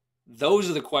 Those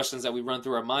are the questions that we run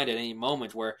through our mind at any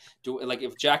moment. Where like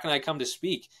if Jack and I come to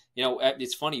speak, you know,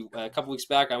 it's funny. A couple weeks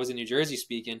back, I was in New Jersey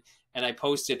speaking, and I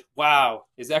posted, "Wow,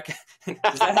 is that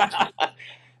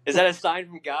is that a sign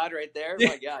from God right there?" Oh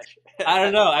my gosh, I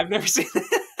don't know. I've never seen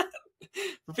that.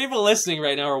 For people listening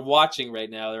right now or watching right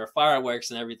now, there are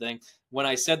fireworks and everything when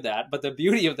I said that. But the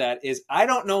beauty of that is I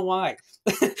don't know why.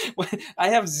 I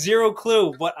have zero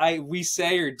clue what we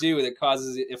say or do that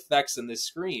causes effects in this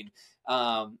screen.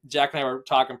 Jack and I were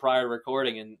talking prior to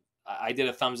recording, and I did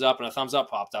a thumbs up, and a thumbs up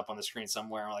popped up on the screen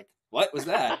somewhere. I'm like, what was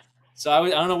that? So I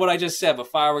don't know what I just said, but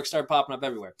fireworks started popping up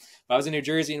everywhere. But I was in New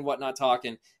Jersey and whatnot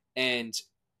talking, and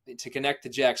to connect to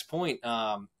Jack's point,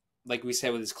 like we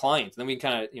said with his client, then we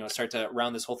kind of start to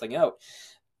round this whole thing out.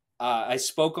 I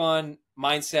spoke on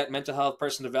mindset, mental health,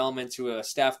 personal development to a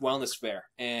staff wellness fair,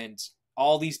 and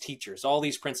all these teachers, all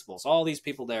these principals, all these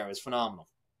people there. It was phenomenal.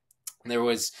 And there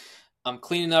was, I'm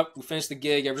cleaning up. We finished the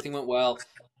gig. Everything went well.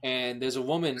 And there's a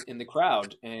woman in the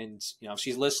crowd, and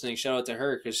she's listening. Shout out to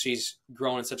her because she's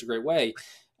growing in such a great way.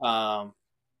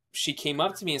 She came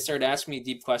up to me and started asking me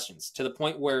deep questions, to the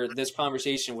point where this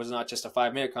conversation was not just a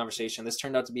 5-minute conversation. This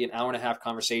turned out to be an 1.5-hour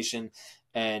conversation,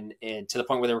 and to the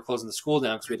point where they were closing the school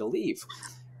down because we had to leave.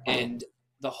 And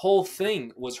the whole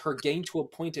thing was her getting to a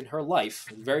point in her life,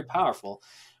 very powerful,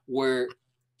 where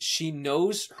she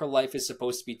knows her life is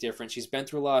supposed to be different. She's been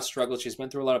through a lot of struggle. She's been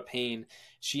through a lot of pain.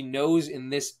 She knows in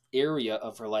this area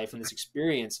of her life, in this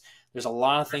experience, there's a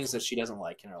lot of things that she doesn't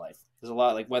like in her life. There's a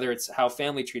lot, like whether it's how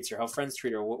family treats her, how friends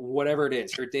treat her, whatever it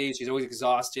is. Her days, she's always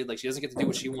exhausted. Like she doesn't get to do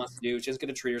what she wants to do. She doesn't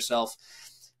get to treat herself.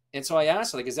 And so I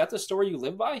asked her, like, is that the story you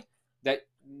live by? That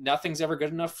nothing's ever good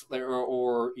enough,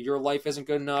 or your life isn't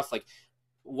good enough? Like,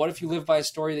 what if you live by a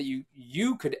story that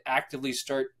you could actively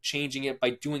start changing it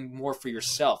by doing more for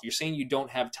yourself? You're saying you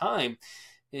don't have time.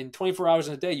 In 24 hours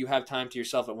in a day, you have time to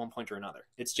yourself at one point or another.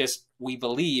 It's just we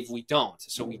believe we don't,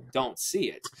 so we don't see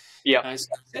it. Yeah. And I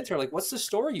said to her, like, what's the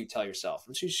story you tell yourself?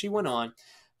 And she went on,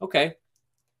 okay,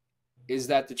 is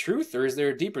that the truth, or is there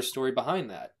a deeper story behind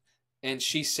that? And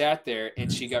she sat there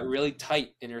and she got really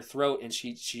tight in her throat, and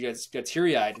she got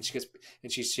teary-eyed,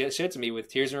 and she said to me with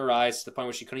tears in her eyes to the point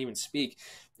where she couldn't even speak.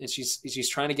 And she's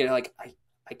trying to get it, like,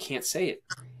 I can't say it.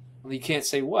 Well, you can't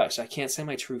say what? So I can't say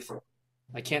my truth.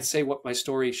 I can't say what my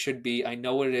story should be. I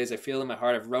know what it is. I feel it in my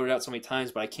heart. I've wrote it out so many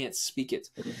times, but I can't speak it.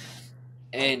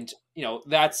 And,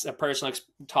 that's a personal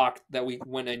talk that we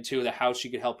went into, the how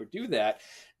she could help her do that.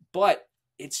 But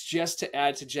it's just to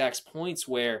add to Jack's points,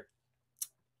 where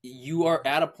you are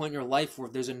at a point in your life where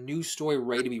there's a new story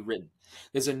ready to be written.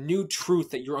 There's a new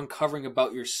truth that you're uncovering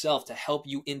about yourself to help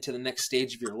you into the next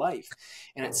stage of your life.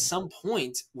 And at some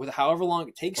point, with however long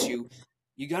it takes you,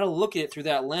 you got to look at it through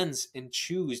that lens and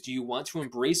choose, do you want to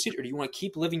embrace it, or do you want to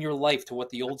keep living your life to what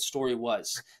the old story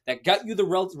was that got you the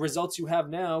results you have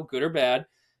now, good or bad?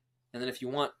 And then if you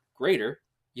want greater,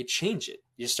 you change it.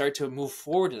 You start to move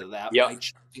forward into that by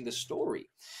changing the story.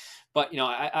 But,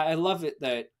 I love it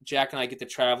that Jack and I get to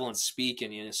travel and speak,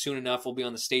 and soon enough we'll be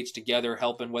on the stage together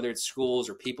helping, whether it's schools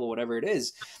or people, whatever it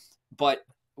is. But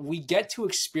we get to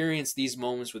experience these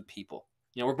moments with people.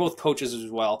 We're both coaches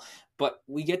as well, but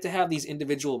we get to have these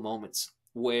individual moments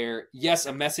where, yes,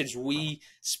 a message we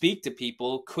speak to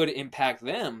people could impact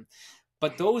them,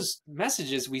 but those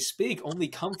messages we speak only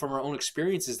come from our own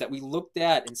experiences that we looked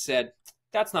at and said,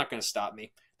 that's not going to stop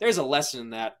me. There's a lesson in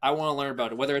that. I want to learn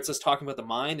about it, whether it's us talking about the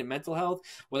mind and mental health,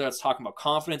 whether it's talking about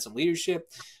confidence and leadership,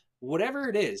 whatever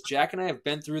it is. Jack and I have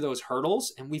been through those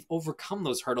hurdles, and we've overcome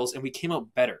those hurdles, and we came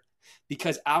out better.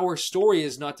 Because our story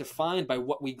is not defined by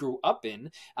what we grew up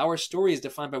in. Our story is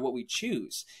defined by what we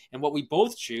choose. And what we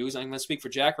both choose, I'm going to speak for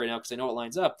Jack right now because I know it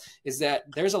lines up, is that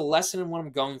there's a lesson in what I'm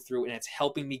going through, and it's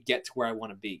helping me get to where I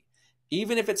want to be.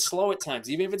 Even if it's slow at times,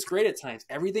 even if it's great at times,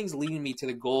 everything's leading me to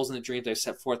the goals and the dreams I've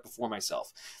set forth before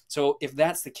myself. So if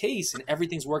that's the case and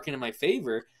everything's working in my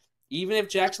favor, Even if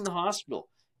Jack's in the hospital,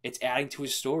 it's adding to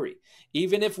his story.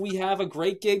 Even if we have a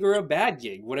great gig or a bad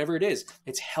gig, whatever it is,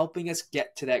 it's helping us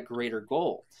get to that greater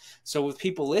goal. So with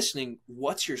people listening,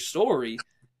 what's your story?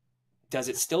 Does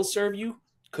it still serve you?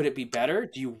 Could it be better?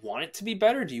 Do you want it to be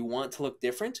better? Do you want it to look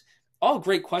different? All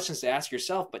great questions to ask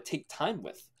yourself, but take time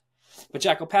with. But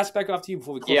Jack, I'll pass it back off to you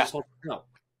before we close this whole thing out.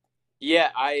 Yeah,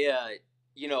 I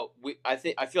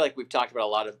feel like we've talked about a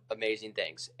lot of amazing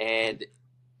things and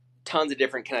tons of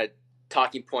different kind of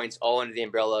talking points all under the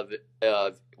umbrella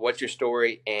of what's your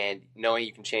story and knowing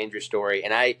you can change your story.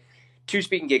 And 2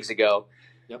 speaking gigs ago,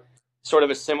 sort of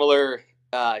a similar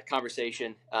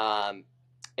conversation, and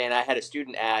I had a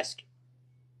student ask,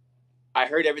 I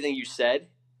heard everything you said,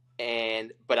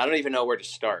 but I don't even know where to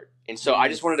start. And so I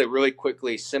just wanted to really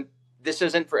quickly, this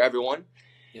isn't for everyone.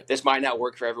 Yep. This might not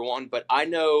work for everyone, but I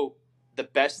know the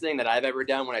best thing that I've ever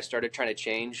done when I started trying to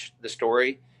change the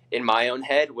story in my own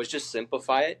head was just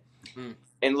simplify it.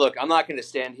 And look, I'm not going to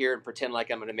stand here and pretend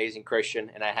like I'm an amazing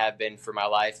Christian, and I have been for my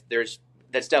life.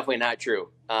 That's definitely not true.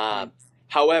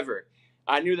 However,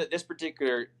 I knew that this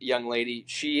particular young lady,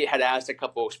 she had asked a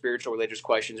couple of spiritual religious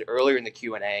questions earlier in the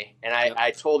Q&A, and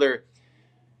I told her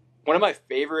one of my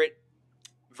favorite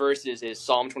verses is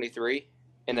Psalm 23,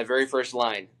 in the very first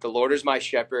line, "The Lord is my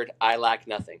shepherd, I lack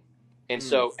nothing." And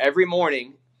so every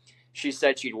morning, she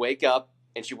said she'd wake up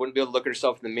and she wouldn't be able to look at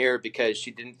herself in the mirror because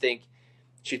she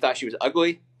thought she was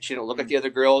ugly. She didn't look like the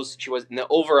other girls. She was in the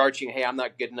overarching, hey, I'm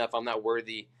not good enough, I'm not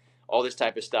worthy, all this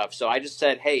type of stuff. So I just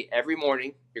said, hey, every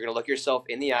morning you're going to look yourself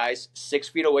in the eyes 6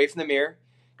 feet away from the mirror,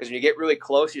 because when you get really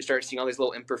close, you start seeing all these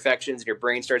little imperfections and your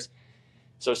brain starts.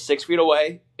 So 6 feet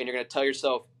away, and you're going to tell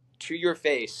yourself to your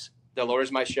face, "The Lord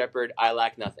is my shepherd, I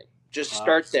lack nothing." Just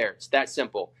start there. It's that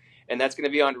simple. And that's going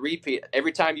to be on repeat.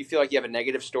 Every time you feel like you have a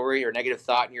negative story or negative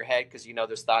thought in your head, because you know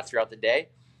there's thoughts throughout the day,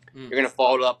 you're going to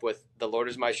follow it up with, "The Lord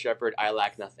is my shepherd, I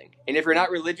lack nothing." And if you're not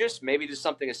religious, maybe just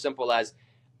something as simple as,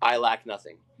 "I lack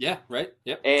nothing." Yeah, right.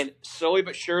 Yep. And slowly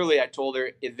but surely, I told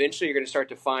her, eventually you're going to start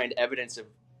to find evidence of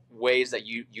ways that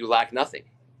you lack nothing.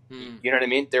 You know what I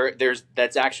mean?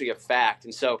 That's actually a fact.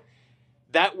 And so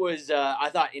that was, I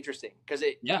thought, interesting, because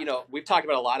we've talked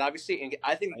about a lot, obviously, and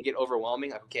I think it can get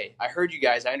overwhelming. Like, okay, I heard you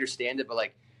guys, I understand it, but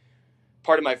like,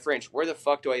 pardon my French, where the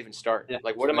fuck do I even start? Yeah,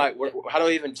 like, how do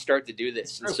I even start to do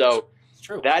this? And so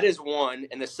that is one.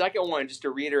 And the second one, just to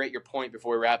reiterate your point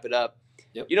before we wrap it up,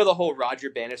 you know the whole Roger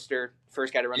Bannister,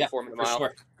 first guy to run the 4-minute mile?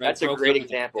 Sure. That's a great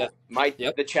example.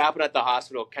 The chaplain at the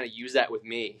hospital kind of used that with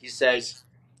me. He says,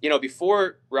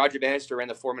 before Roger Bannister ran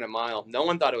the 4-minute mile, no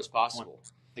one thought it was possible.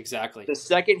 Exactly. The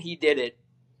second he did it,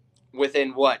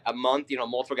 within a month,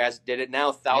 multiple guys did it.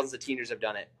 Now thousands of teenagers have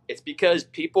done it. It's because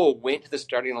people went to the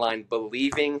starting line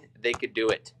believing they could do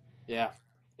it. Yeah.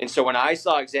 And so when I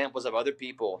saw examples of other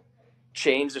people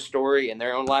change the story in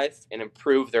their own life and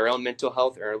improve their own mental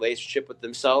health or relationship with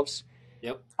themselves,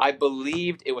 I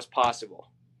believed it was possible.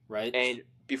 Right. And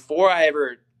before I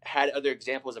ever had other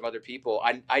examples of other people,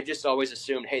 I just always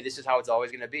assumed, hey, this is how it's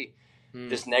always going to be.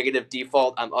 This negative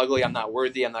default, I'm ugly, I'm not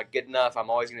worthy, I'm not good enough, I'm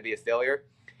always going to be a failure.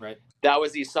 Right. That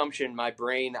was the assumption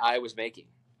I was making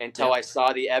until I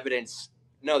saw the evidence.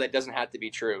 No, that doesn't have to be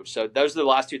true. So those are the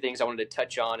last 2 things I wanted to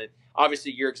touch on. And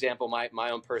obviously your example, my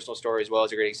own personal story as well,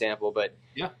 is a great example. But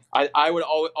I would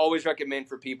always recommend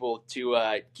for people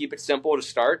to keep it simple to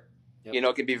start.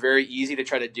 It can be very easy to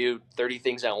try to do 30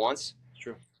 things at once.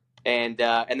 True. And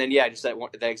then, just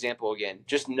that example again.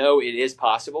 Just know it is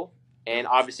possible. And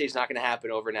obviously it's not going to happen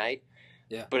overnight.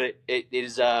 Yeah. But it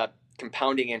is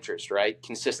compounding interest, right?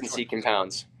 Consistency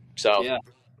compounds. So,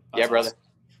 brother. Awesome.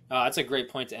 That's a great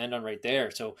point to end on right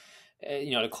there. So,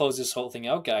 to close this whole thing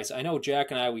out, guys, I know Jack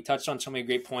and I, we touched on so many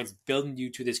great points building you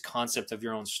to this concept of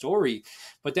your own story.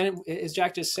 But then, as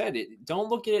Jack just said, don't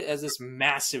look at it as this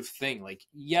massive thing. Like,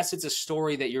 yes, it's a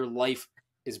story that your life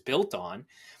is built on.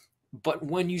 But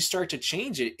when you start to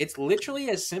change it, it's literally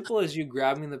as simple as you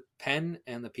grabbing the pen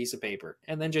and the piece of paper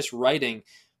and then just writing,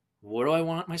 what do I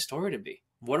want my story to be?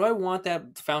 What do I want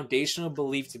that foundational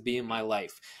belief to be in my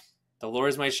life? The Lord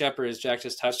is my shepherd, as Jack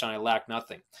just touched on, I lack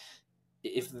nothing.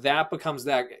 If that becomes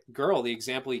that girl, the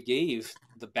example he gave,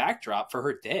 the backdrop for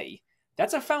her day,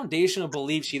 that's a foundational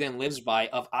belief she then lives by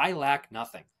of I lack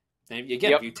nothing. And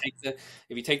again, if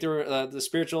you take the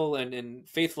spiritual and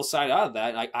faithful side out of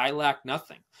that, like I lack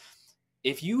nothing.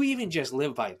 If you even just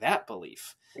live by that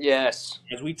belief, yes,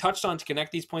 as we touched on to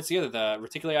connect these points together, the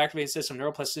reticular activating system,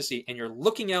 neuroplasticity, and you're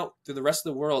looking out through the rest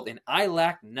of the world and I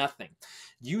lack nothing,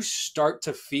 you start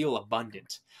to feel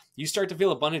abundant. You start to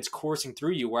feel abundance coursing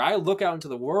through you, where I look out into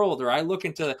the world, or I look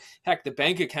into, the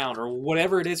bank account, or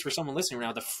whatever it is for someone listening right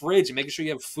now, the fridge, and making sure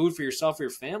you have food for yourself or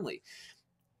your family.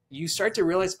 you start to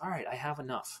realize, all right, I have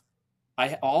enough.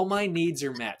 All my needs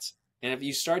are met. And if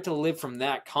you start to live from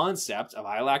that concept of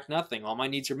I lack nothing, all my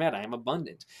needs are met, I am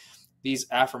abundant, these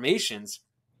affirmations,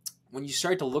 when you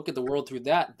start to look at the world through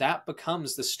that, that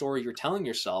becomes the story you're telling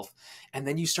yourself. And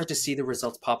then you start to see the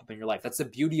results pop up in your life. That's the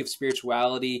beauty of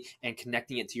spirituality and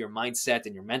connecting it to your mindset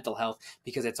and your mental health,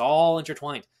 because it's all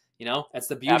intertwined. You know, that's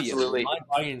the beauty of it. Mind,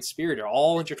 body, and spirit are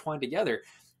all intertwined together.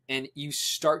 And you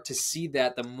start to see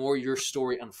that the more your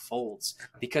story unfolds,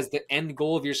 because the end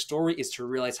goal of your story is to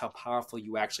realize how powerful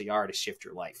you actually are to shift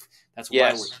your life. That's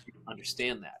why we're here to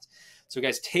understand that. So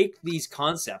guys, take these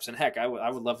concepts, and heck, I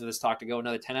would love for this talk to go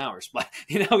another 10 hours, but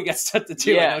you know, we got stuff to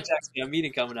do. I know Jack's got a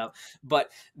meeting coming up,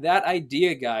 but that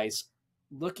idea, guys,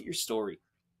 look at your story.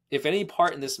 If any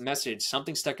part in this message,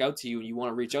 something stuck out to you and you want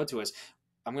to reach out to us,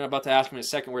 I'm about to ask him in a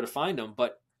second where to find him,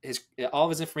 but all of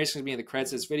his information is going to be in the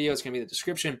credits of this video. It's going to be in the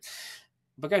description.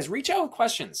 But guys, reach out with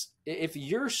questions. If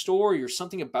your story or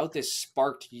something about this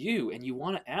sparked you and you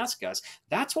want to ask us,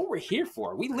 that's what we're here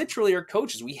for. We literally are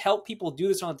coaches. We help people do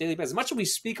this on a daily basis. As much as we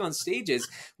speak on stages,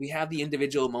 we have the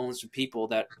individual moments with people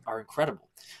that are incredible.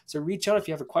 So reach out if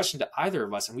you have a question to either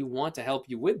of us, and we want to help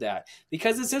you with that,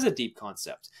 because this is a deep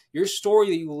concept. Your story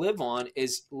that you live on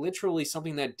is literally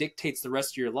something that dictates the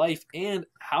rest of your life and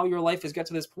how your life has got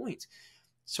to this point.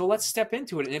 So let's step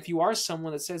into it. And if you are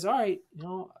someone that says, all right, you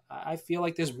know, I feel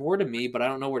like there's more to me, but I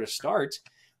don't know where to start.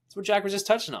 That's what Jack was just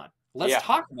touching on. Let's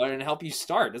talk about it and help you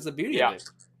start. That's the beauty of it.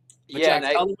 But Jack,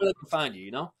 tell them where they can find you,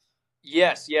 you know?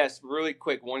 Yes. Really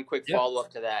quick. One quick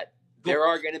follow-up to that. Cool. There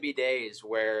are going to be days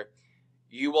where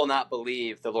you will not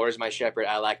believe the Lord is my shepherd,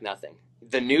 I lack nothing.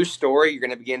 The new story you're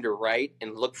going to begin to write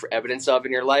and look for evidence of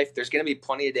in your life, there's going to be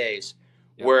plenty of days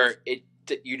where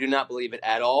you do not believe it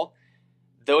at all.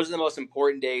 Those are the most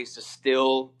important days to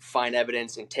still find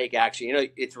evidence and take action. You know,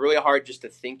 it's really hard just to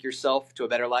think yourself to a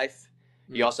better life.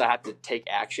 You also have to take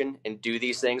action and do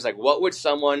these things. Like, what would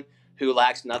someone who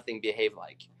lacks nothing behave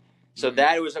like? So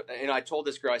that was, you know, I told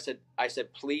this girl, I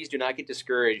said, please do not get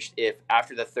discouraged if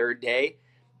after the third day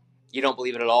you don't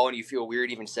believe it at all and you feel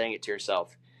weird even saying it to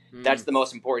yourself. That's the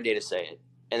most important day to say it.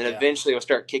 And then eventually it'll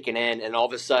start kicking in, and all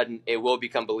of a sudden it will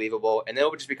become believable, and then it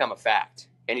will just become a fact.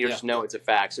 And you just know it's a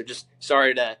fact. So just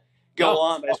sorry to go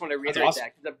on, but I just want to reiterate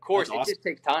that. Because of course, it just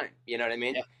takes time. You know what I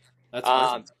mean? Yeah. That's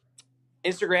perfect.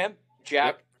 Instagram,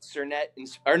 Jack Sernett.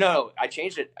 Or no, I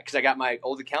changed it because I got my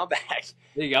old account back.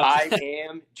 There you go. I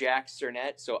am Jack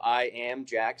Sernett. So I am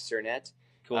Jack Sernett.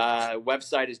 Cool.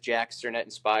 Website is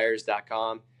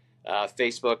jacksernettinspires.com.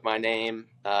 Facebook, my name.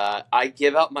 I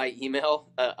give out my email,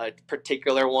 a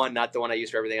particular one, not the one I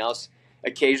use for everything else,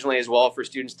 occasionally as well, for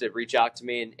students to reach out to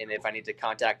me and if I need to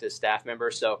contact a staff member.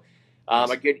 So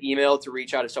a good email to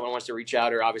reach out if someone wants to reach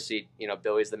out, or obviously, you know,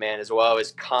 Billy's the man as well,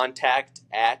 is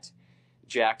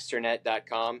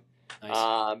contact@jacksernett.com.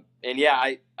 Nice. And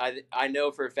yeah, I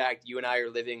know for a fact you and I are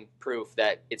living proof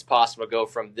that it's possible to go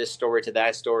from this story to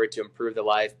that story to improve the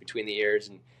life between the years.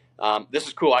 And this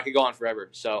is cool. I could go on forever.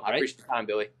 So I appreciate the time,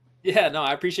 Billy. Yeah, no,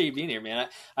 I appreciate you being here, man.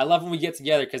 I love when we get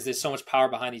together because there's so much power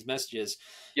behind these messages.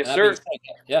 Yes, sir.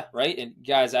 Yeah, right. And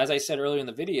guys, as I said earlier in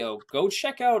the video, go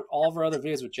check out all of our other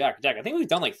videos with Jack. Jack, I think we've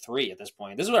done like 3 at this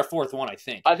point. This is our 4th one, I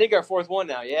think. I think our 4th one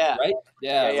now. Yeah. Right.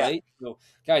 Yeah. Right. So,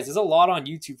 guys, there's a lot on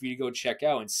YouTube for you to go check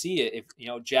out and see it. If you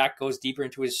know, Jack goes deeper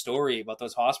into his story about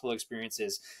those hospital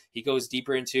experiences. He goes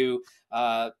deeper into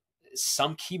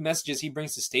some key messages he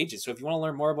brings to stages. So if you want to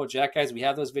learn more about Jack, guys, we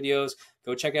have those videos.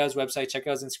 Go check out his website, check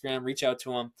out his Instagram, reach out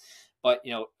to him. But,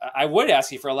 you know, I would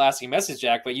ask you for a lasting message,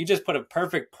 Jack, but you just put a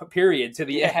perfect period to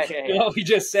the end. You know what we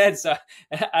just said. So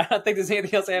I don't think there's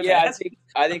anything else I have to ask.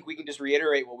 I think we can just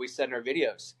reiterate what we said in our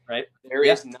videos. Right. There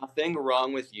is nothing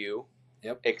wrong with you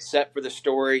except for the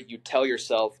story you tell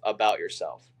yourself about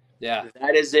yourself. Yeah.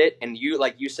 That is it. And you,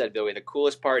 like you said, Billy, the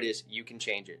coolest part is you can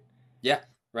change it. Yeah.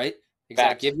 Right.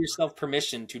 Exactly. Give yourself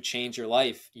permission to change your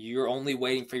life. You're only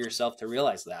waiting for yourself to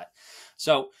realize that.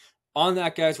 So on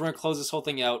that, guys, we're going to close this whole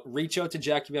thing out. Reach out to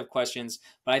Jack if you have questions.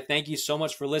 But I thank you so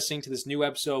much for listening to this new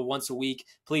episode once a week.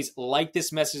 Please like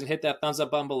this message and hit that thumbs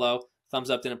up button below. Thumbs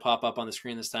up didn't pop up on the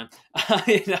screen this time.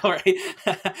 You know, right?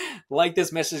 Like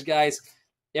this message, guys.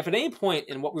 If at any point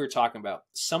in what we were talking about,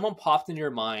 someone popped into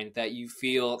your mind that you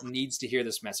feel needs to hear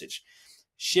this message,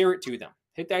 share it to them.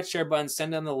 Hit that share button,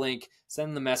 send them the link, send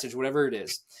them the message, whatever it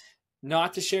is.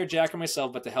 Not to share Jack or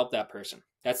myself, but to help that person.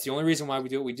 That's the only reason why we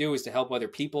do what we do, is to help other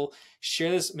people. Share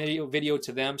this video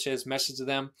to them, share this message to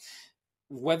them.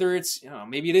 Whether it's, you know,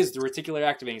 maybe it is the reticular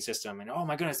activating system, and oh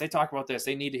my goodness, they talk about this,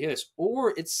 they need to hear this.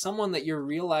 Or it's someone that you're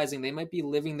realizing they might be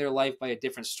living their life by a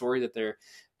different story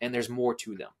and there's more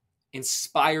to them.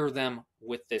 Inspire them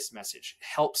with this message.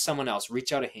 Help someone else.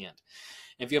 Reach out a hand.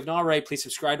 If you have not already, please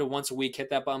subscribe to Once a Week.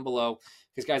 Hit that button below.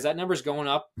 Because, guys, that number is going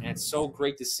up, and it's so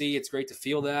great to see. It's great to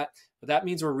feel that. But that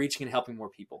means we're reaching and helping more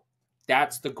people.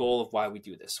 That's the goal of why we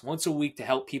do this. Once a week to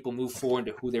help people move forward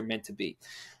into who they're meant to be.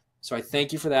 So I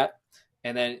thank you for that.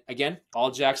 And then, again,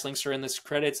 all Jack's links are in the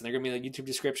credits, and they're going to be in the YouTube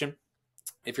description.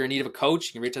 If you're in need of a coach,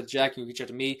 you can reach out to Jack. You can reach out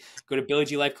to me. Go to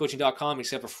BillyGLifeCoaching.com. You can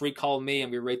set up a free call with me,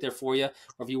 and we're right there for you.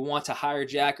 Or if you want to hire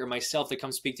Jack or myself to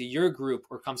come speak to your group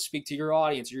or come speak to your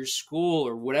audience or your school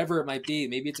or whatever it might be,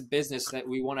 maybe it's a business that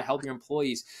we want to help your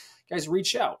employees, guys,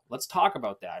 reach out. Let's talk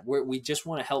about that. We just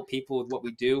want to help people with what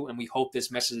we do, and we hope this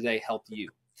message today helped you.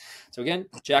 So, again,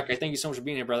 Jack, I thank you so much for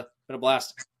being here, brother. It's been a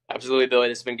blast. Absolutely, Billy.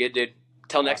 This has been good, dude.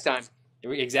 Till next time.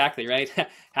 Exactly, right?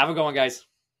 Have a good one, guys.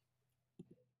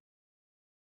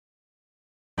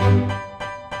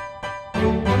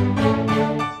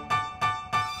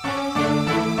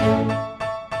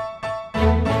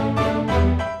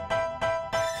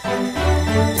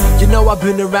 You know I've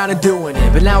been around and doing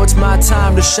it, but now it's my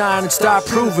time to shine and start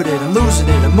proving it. I'm losing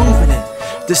it, I'm moving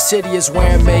it. The city is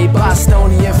where I'm made,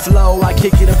 Bostonian flow, I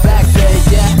kick it back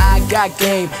there. Yeah, I got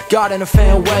game, got in a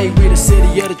fan way. We the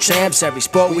city of the champs, every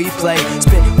sport we play.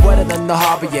 Spit wetter than the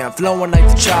harbor, yeah, I'm flowing like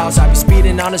the Charles. I be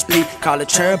speeding on this beat, call it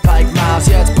Turnpike Miles.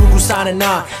 Yeah, it's Boo signing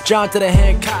on, John to the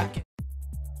Hancock.